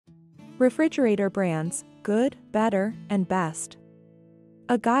Refrigerator brands, good, better, and best.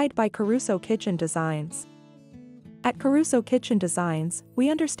 A guide by Caruso Kitchen Designs. At Caruso Kitchen Designs,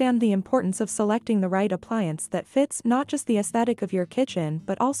 we understand the importance of selecting the right appliance that fits not just the aesthetic of your kitchen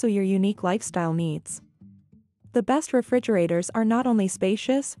but also your unique lifestyle needs. The best refrigerators are not only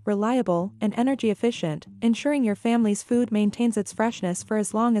spacious, reliable, and energy efficient, ensuring your family's food maintains its freshness for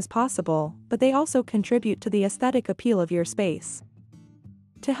as long as possible, but they also contribute to the aesthetic appeal of your space.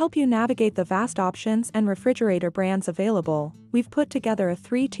 To help you navigate the vast options and refrigerator brands available, we've put together a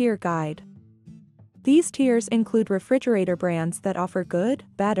 3-tier guide. These tiers include refrigerator brands that offer good,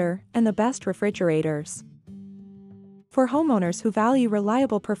 better, and the best refrigerators. For homeowners who value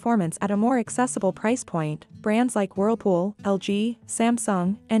reliable performance at a more accessible price point, brands like Whirlpool, LG,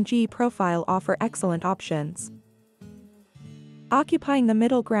 Samsung, and GE Profile offer excellent options. Occupying the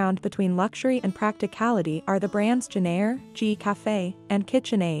middle ground between luxury and practicality are the brands Genair, GE Cafe, and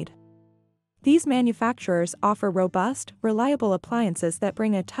KitchenAid. These manufacturers offer robust, reliable appliances that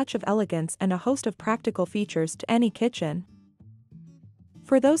bring a touch of elegance and a host of practical features to any kitchen.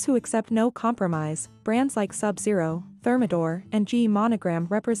 For those who accept no compromise, brands like Sub-Zero, Thermador, and GE Monogram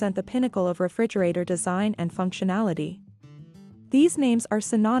represent the pinnacle of refrigerator design and functionality. These names are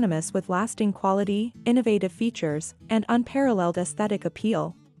synonymous with lasting quality, innovative features, and unparalleled aesthetic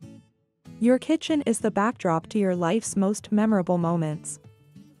appeal. Your kitchen is the backdrop to your life's most memorable moments.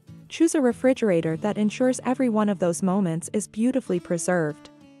 Choose a refrigerator that ensures every one of those moments is beautifully preserved.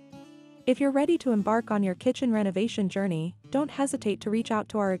 If you're ready to embark on your kitchen renovation journey, don't hesitate to reach out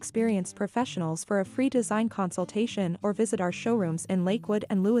to our experienced professionals for a free design consultation or visit our showrooms in Lakewood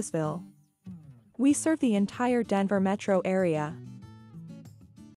and Louisville. We serve the entire Denver metro area,